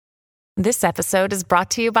This episode is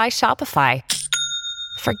brought to you by Shopify.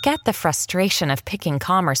 Forget the frustration of picking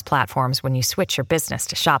commerce platforms when you switch your business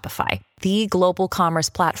to Shopify, the global commerce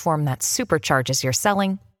platform that supercharges your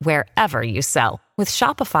selling wherever you sell. With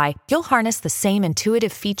Shopify, you'll harness the same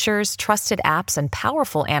intuitive features, trusted apps, and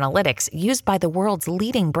powerful analytics used by the world's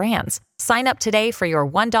leading brands. Sign up today for your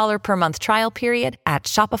 $1 per month trial period at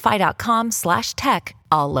shopify.com/tech,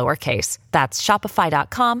 all lowercase. That's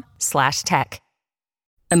shopify.com/tech.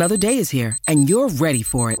 Another day is here, and you're ready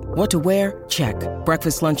for it. What to wear? Check.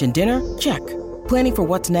 Breakfast, lunch, and dinner? Check. Planning for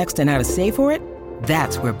what's next and how to save for it?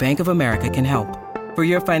 That's where Bank of America can help. For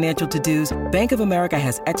your financial to-dos, Bank of America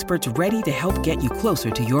has experts ready to help get you closer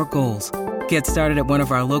to your goals. Get started at one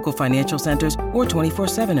of our local financial centers or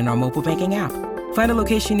 24/7 in our mobile banking app. Find a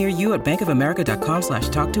location near you at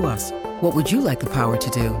bankofamerica.com/talktous. What would you like the power to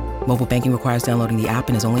do? Mobile banking requires downloading the app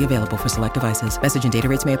and is only available for select devices. Message and data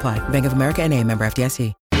rates may apply. Bank of America NA, member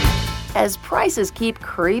FDIC. As prices keep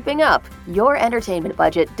creeping up, your entertainment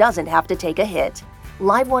budget doesn't have to take a hit.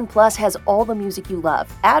 Live One Plus has all the music you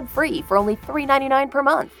love, ad-free for only $3.99 per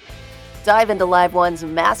month. Dive into Live One's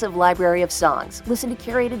massive library of songs, listen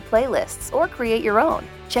to curated playlists, or create your own.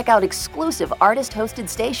 Check out exclusive artist-hosted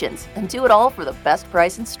stations and do it all for the best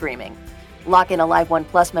price in streaming. Lock in a Live One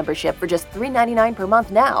Plus membership for just $3.99 per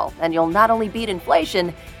month now, and you'll not only beat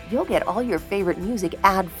inflation, you'll get all your favorite music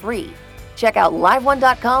ad-free. Check out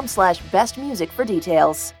liveone.com/bestmusic for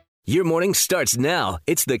details. Your morning starts now.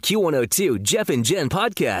 It's the Q102 Jeff and Jen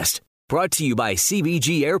podcast, brought to you by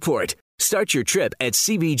CBG Airport. Start your trip at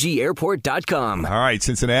CBGAirport.com. All right,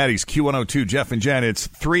 Cincinnati's Q102 Jeff and Jen. It's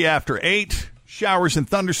 3 after 8. Showers and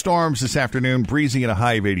thunderstorms this afternoon, breezy at a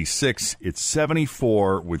high of 86. It's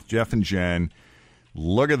 74 with Jeff and Jen.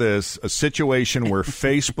 Look at this, a situation where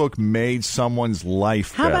Facebook made someone's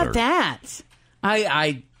life better. How about that?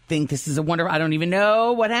 I think this is a wonderful, I don't even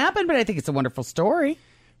know what happened, but I think it's a wonderful story.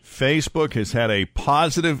 Facebook has had a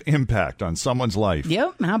positive impact on someone's life.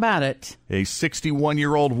 Yep, how about it? A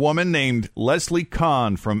 61-year-old woman named Leslie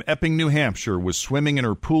Kahn from Epping, New Hampshire, was swimming in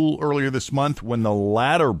her pool earlier this month when the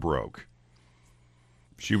ladder broke.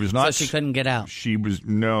 She was not. So she couldn't get out. She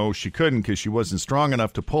couldn't because she wasn't strong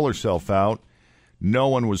enough to pull herself out. No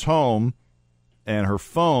one was home, and her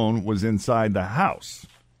phone was inside the house.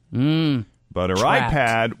 But her Trapped.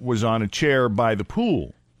 iPad was on a chair by the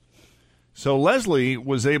pool. So Leslie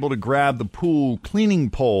was able to grab the pool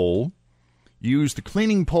cleaning pole, use the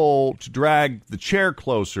cleaning pole to drag the chair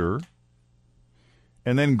closer,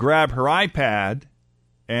 and then grab her iPad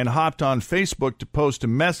and hopped on Facebook to post a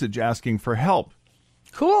message asking for help.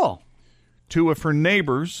 Cool. Two of her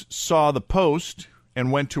neighbors saw the post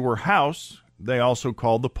and went to her house. They also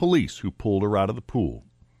called the police, who pulled her out of the pool.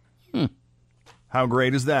 How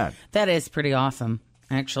great is that? That is pretty awesome,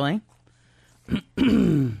 actually.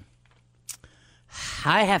 I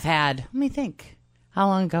have had, let me think, how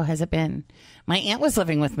long ago has it been? My aunt was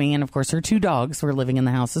living with me, and of course her two dogs were living in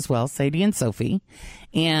the house as well, Sadie and Sophie.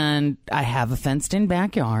 And I have a fenced-in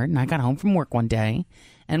backyard, and I got home from work one day,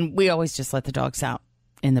 and we always just let the dogs out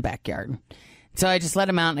in the backyard. So I just let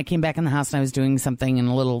them out, and I came back in the house, and I was doing something, and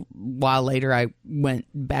a little while later I went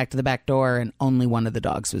back to the back door, and only one of the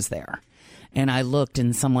dogs was there. And I looked,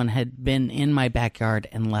 and someone had been in my backyard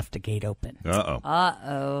and left a gate open.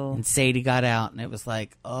 Uh-oh. And Sadie got out, and it was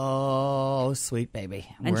like, oh, sweet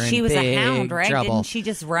baby. And We're she in was a big hound, right? trouble. Didn't she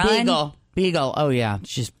just run? Beagle. Oh, yeah.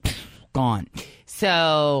 She's gone.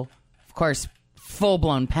 So, of course,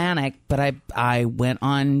 full-blown panic. But I went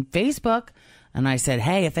on Facebook, and I said,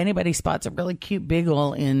 hey, if anybody spots a really cute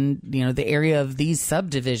beagle in, the area of these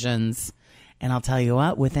subdivisions, and I'll tell you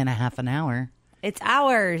what, within a half an hour. It's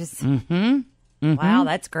ours. Mm-hmm. Wow,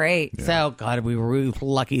 that's great. Yeah. So, God, we were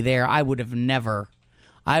lucky there. I would have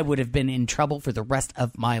been in trouble for the rest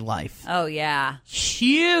of my life. Oh, yeah.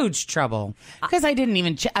 Huge trouble. Because I didn't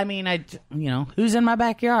even who's in my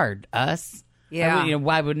backyard? Us? Yeah.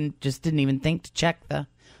 Didn't even think to check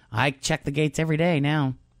I check the gates every day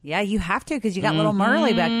now. Yeah, you have to because you got little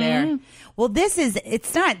Merle back there. Well,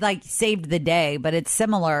 it's not like saved the day, but it's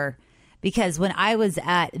similar. Because when I was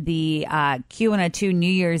at the Q102 New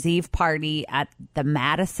Year's Eve party at the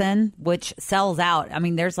Madison, which sells out,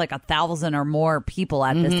 there's like 1,000 or more people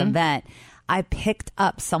at this event, I picked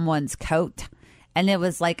up someone's coat. And it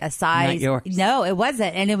was like a size. Not yours. No, it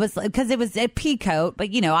wasn't. And it was because it was a pea coat, but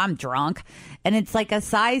I'm drunk. And it's like a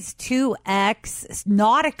size 2X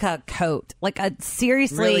Nautica coat, like a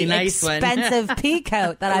seriously really nice expensive pea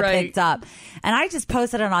coat that I picked up. And I just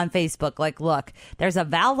posted it on Facebook. Like, look, there's a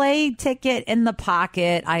valet ticket in the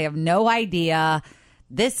pocket. I have no idea.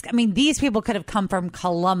 These people could have come from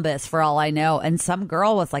Columbus for all I know. And some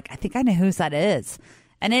girl was like, I think I know whose that is.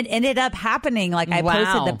 And it ended up happening. Like, I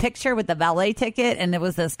posted the picture with the valet ticket, and it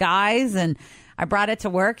was this guy's, and I brought it to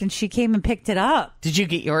work, and she came and picked it up. Did you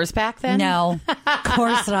get yours back then? No, of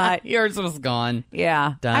course not. Yours was gone.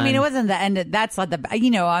 Yeah. Done. I mean, it wasn't the end. That's not the,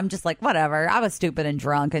 I'm just like, whatever. I was stupid and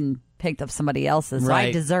drunk and picked up somebody else's. So I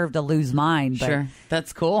Right. deserve to lose mine. But Sure.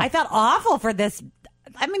 That's cool. I felt awful for this.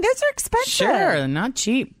 I mean, those are expensive. Sure. Not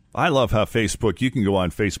cheap. I love how Facebook, you can go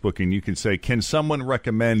on Facebook and you can say, can someone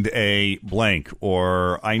recommend a blank,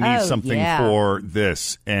 or I need something for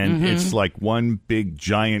this? And it's like one big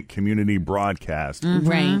giant community broadcast.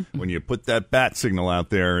 Right. When you put that bat signal out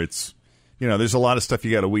there, it's, there's a lot of stuff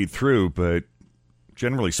you got to weed through, but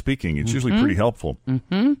generally speaking, it's usually pretty helpful.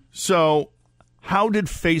 So how did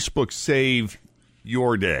Facebook save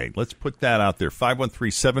your day? Let's put that out there.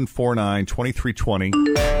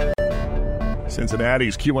 513-749-2320.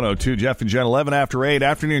 Cincinnati's Q102, Jeff and Jen, 11 after 8.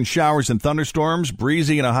 Afternoon showers and thunderstorms,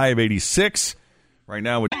 breezy and a high of 86. Right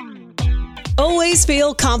now, Always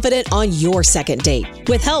feel confident on your second date.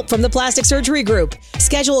 With help from the Plastic Surgery Group.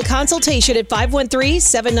 Schedule a consultation at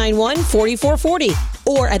 513-791-4440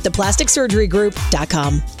 or at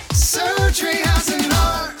theplasticsurgerygroup.com. Surgery has an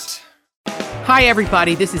art. Hi,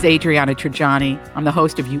 everybody. This is Adriana Trajani. I'm the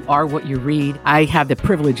host of You Are What You Read. I have the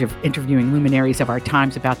privilege of interviewing luminaries of our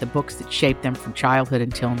times about the books that shaped them from childhood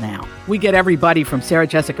until now. We get everybody from Sarah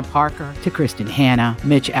Jessica Parker to Kristen Hanna,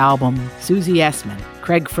 Mitch Albom, Susie Essman,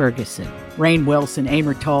 Craig Ferguson, Rainn Wilson,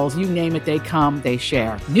 Amor Tolls, you name it, they come, they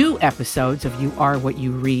share. New episodes of You Are What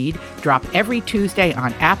You Read drop every Tuesday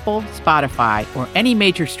on Apple, Spotify, or any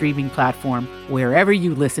major streaming platform wherever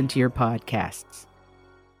you listen to your podcasts.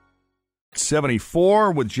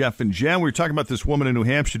 74 with Jeff and Jen. We were talking about this woman in New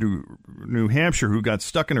Hampshire who got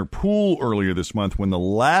stuck in her pool earlier this month when the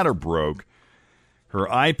ladder broke. Her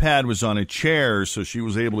iPad was on a chair, so she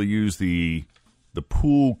was able to use the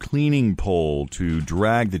pool cleaning pole to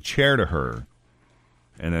drag the chair to her,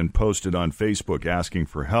 and then posted on Facebook asking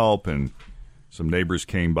for help, and some neighbors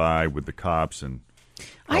came by with the cops. And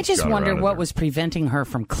I just wonder what was preventing her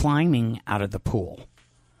from climbing out of the pool.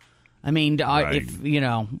 I mean, Right. if,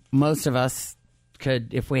 most of us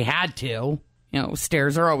could, if we had to,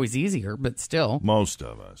 stairs are always easier, but still. Most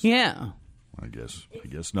of us. Yeah. I guess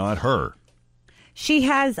not her. She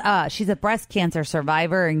has, she's a breast cancer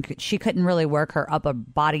survivor, and she couldn't really work her upper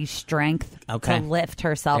body strength Okay. to lift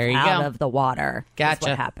herself There you out go. of the water. That's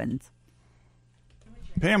Gotcha. what happens.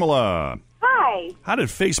 Pamela, Hi. how did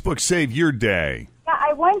Facebook save your day? Yeah,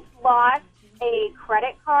 I once lost a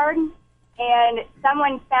credit card, and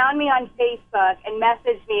someone found me on Facebook and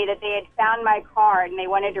messaged me that they had found my card and they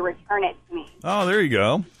wanted to return it to me. Oh, there you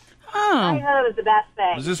go. I thought it was the best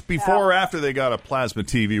thing. Was this before or after they got a plasma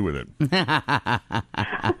TV with it?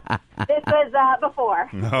 This was before.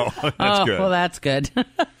 No, that's good. Well, that's good.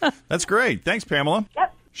 That's great. Thanks, Pamela.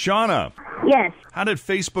 Yep. Shauna, Yes. how did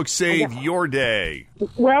Facebook save your day?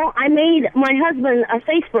 Well, I made my husband a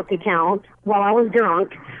Facebook account while I was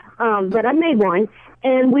drunk, but I made one,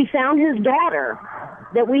 and we found his daughter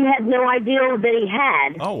that we had no idea that he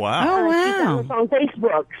had. Oh, wow. She found us on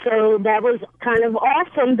Facebook, so that was kind of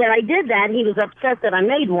awesome that I did that. He was upset that I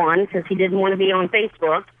made one because he didn't want to be on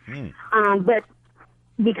Facebook. But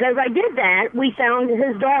because I did that, we found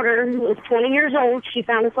his daughter, who was 20 years old. She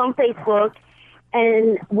found us on Facebook,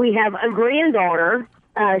 and we have a granddaughter.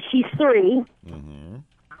 She's 3.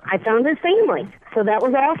 I found his family, so that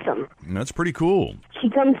was awesome. That's pretty cool. She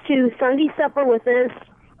comes to Sunday supper with us,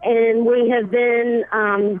 and we have been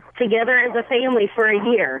together as a family for a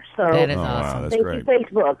year. So That is Wow, awesome. that's thank great. you,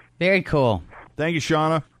 Facebook. Very cool. Thank you,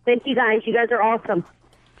 Shauna. Thank you, guys. You guys are awesome.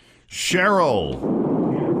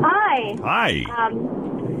 Cheryl. Hi. Hi.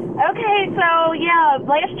 Okay, so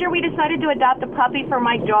last year we decided to adopt a puppy for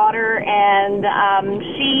my daughter, and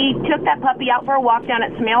she took that puppy out for a walk down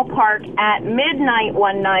at Smale Park at midnight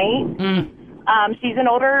one night. She's an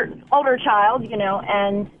older child,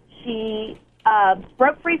 and she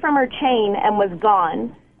broke free from her chain and was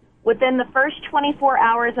gone. Within the first 24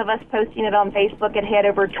 hours of us posting it on Facebook, it had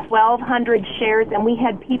over 1,200 shares, and we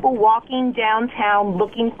had people walking downtown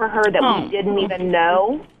looking for her that we didn't even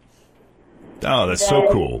know. Oh, that's so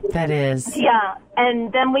cool. That is. Yeah,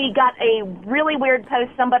 and then we got a really weird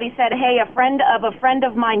post. Somebody said, hey, a friend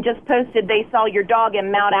of mine just posted they saw your dog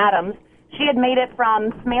in Mount Adams. She had made it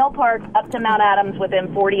from Smale Park up to Mount Adams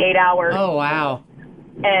within 48 hours. Oh, wow.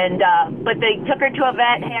 And but they took her to a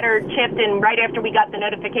vet, had her chipped, and right after we got the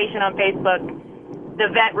notification on Facebook, the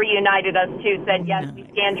vet reunited us too, said, yes, we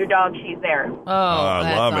scanned your dog, she's there. Oh, I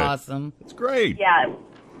that's love it. awesome. It's great. Yeah.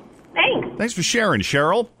 Thanks. Thanks for sharing,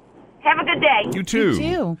 Cheryl. Have a good day. You too. You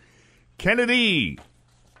too. Kennedy.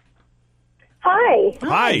 Hi.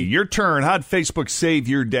 Hi, your turn. How'd Facebook save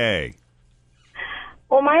your day?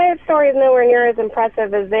 Well, my story is nowhere near as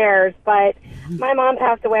impressive as theirs, but my mom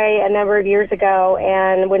passed away a number of years ago,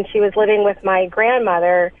 and when she was living with my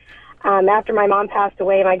grandmother, after my mom passed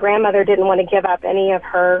away, my grandmother didn't want to give up any of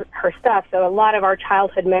her stuff, so a lot of our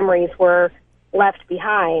childhood memories were left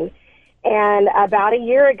behind. And about a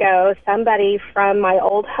year ago, somebody from my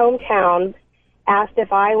old hometown asked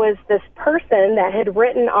if I was this person that had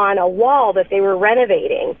written on a wall that they were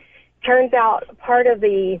renovating. Turns out part of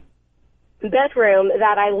the bedroom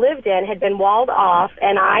that I lived in had been walled off,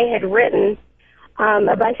 and I had written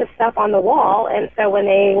a bunch of stuff on the wall. And so when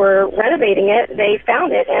they were renovating it, they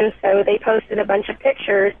found it, and so they posted a bunch of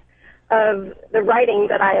pictures of the writing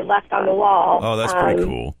that I had left on the wall. Oh, that's pretty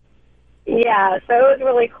cool. Yeah, so it was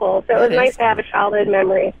really cool. So it was nice to have a childhood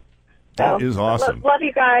memory. That is awesome. Love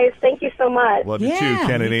you guys. Thank you so much. Love you too,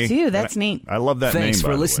 Kennedy. Me too. That's neat. I love that name. Thanks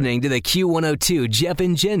for listening to the Q102 Jeff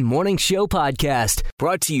and Jen Morning Show podcast,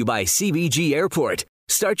 brought to you by CBG Airport.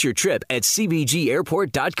 Start your trip at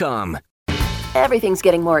CBGAirport.com. Everything's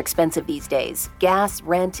getting more expensive these days. Gas,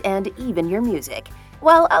 rent, and even your music.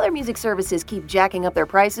 While other music services keep jacking up their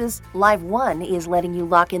prices, Live One is letting you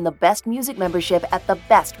lock in the best music membership at the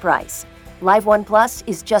best price. Live One Plus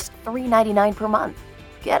is just $3.99 per month.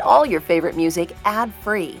 Get all your favorite music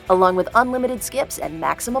ad-free, along with unlimited skips and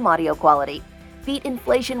maximum audio quality. Beat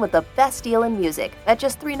inflation with the best deal in music at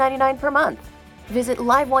just $3.99 per month. Visit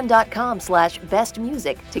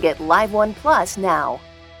liveone.com/bestmusic to get Live One Plus now.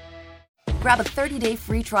 Grab a 30-day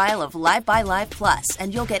free trial of Live by Live Plus,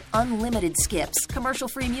 and you'll get unlimited skips,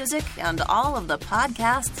 commercial-free music, and all of the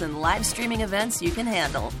podcasts and live streaming events you can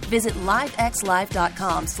handle. Visit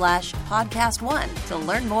livexlive.com/podcast1 to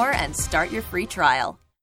learn more and start your free trial.